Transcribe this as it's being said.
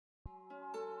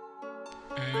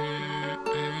It's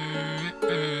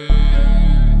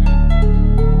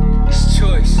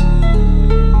choice.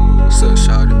 What's up,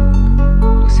 shawty?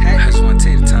 What's happening? I just wanna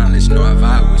take the time to let you know I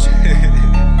vibe with you.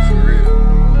 For real.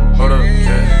 Hold up,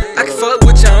 yeah. I can fuck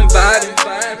with you, I'm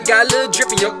vibing. Got a little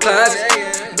drip in your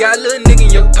closet. Got a little nigga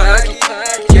in your pocket.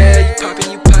 Yeah, you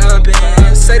poppin', you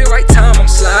poppin'. Say the right time, I'm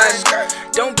sliding.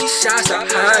 Don't be shy, stop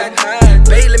hiding.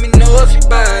 Babe, let me know if you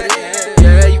bout it.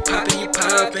 Yeah, you poppin', you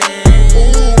poppin'.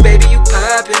 Ooh, baby, you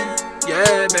poppin'.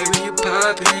 Yeah, baby, you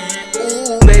poppin'.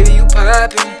 Ooh, baby, you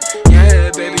poppin'. Yeah,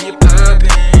 baby, you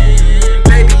poppin'.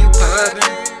 Baby, you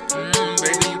poppin'.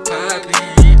 Baby, you poppin'.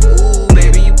 Ooh,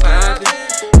 baby, you poppin'.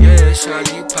 Yeah,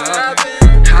 shawty, you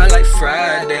poppin'. Hot like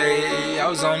Friday, I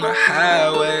was on the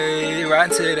highway,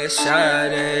 riding to that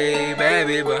Sade,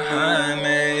 baby behind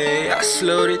me. I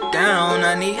slowed it down,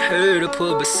 I need her to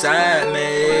pull beside me.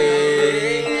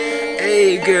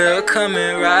 Hey girl, come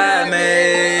and ride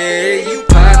me. You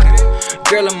poppin',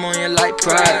 girl, I'm on you like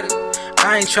Prada.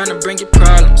 I ain't tryna bring you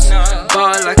problems,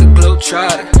 ball like a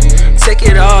globetrotter. Take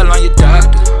it all on your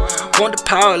doctor, want the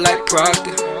power like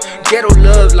Proctor. Ghetto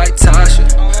love like Tasha,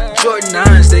 Jordan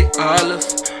 9s, they olive.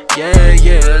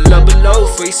 Yeah, love below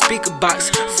for your speaker box.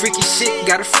 Freaky shit,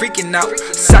 got her freaking out.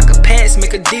 Soccer pants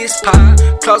make a Adidas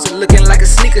pop. Closet looking like a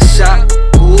sneaker shop.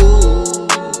 Ooh,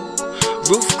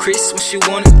 roof Chris when she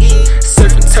wanna eat.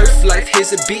 Surfing turf life,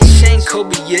 here's a beach. She ain't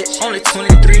Kobe yet, only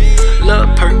 23.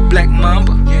 Love perk, black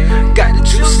mamba. Got the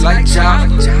juice like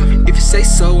Java. If you say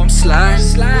so, I'm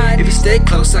sliding. If you stay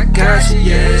close, I got you.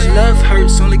 Yeah, love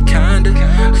hurts only kinda.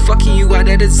 Fucking you out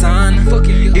that designer.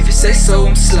 If you say so,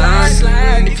 I'm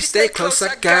sliding. If you stay close,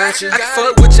 I got you. I can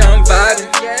fuck with you, I'm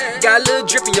vibing. Got a little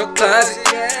drip in your closet.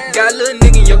 Got a little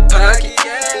nigga in your pocket.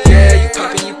 Yeah, you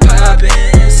poppin', you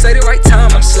poppin'. Say the right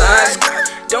time, I'm sliding.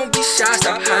 Don't be shy,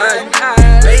 stop hiding.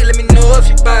 Babe, let me know if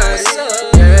you bout it.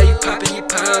 Yeah, you poppin', you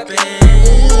poppin'.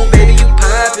 Ooh, baby, you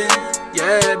poppin'.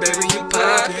 Yeah, baby, you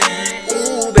poppin'.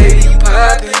 Ooh, baby, you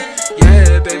poppin'.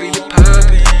 Yeah, baby, you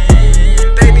poppin'.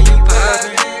 Baby, you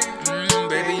poppin'.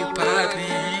 Baby, you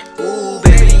poppin'. Ooh,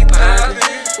 baby, you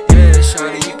poppin'. Yeah,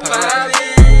 shawty, you poppin'.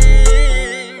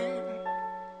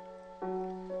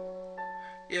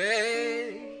 Yeah.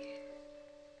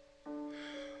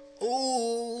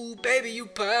 Ooh, baby, you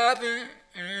poppin'.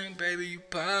 Baby, you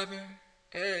poppin'.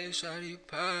 Yeah, shawty, you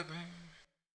poppin'.